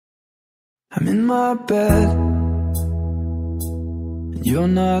I'm in my bed and you're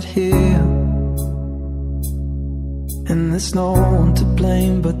not here, and there's no one to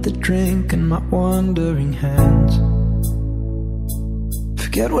blame but the drink and my wandering hands.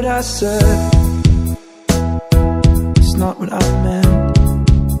 Forget what I said, it's not what I meant,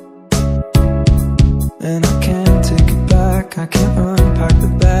 and I can't take it back, I can't unpack the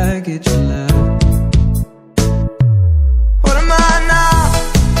baggage you left. What am I now?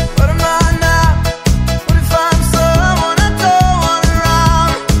 What am I now? What if I'm someone I don't want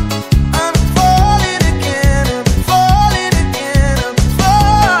around? I'm falling again, I'm falling again, I'm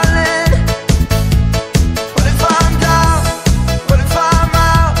falling. What if I'm down? What if I'm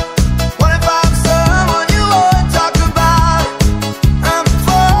out? What if I'm someone you won't talk about? I'm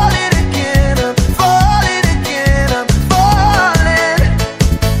falling again, I'm falling again, I'm falling.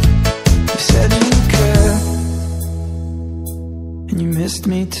 You said you care, and you missed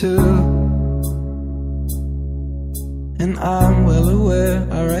me too, and I'm well aware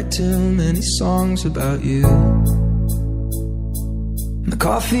I write too many songs about you. And the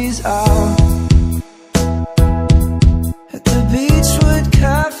coffee's out at the Beachwood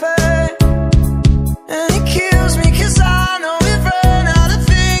Cafe.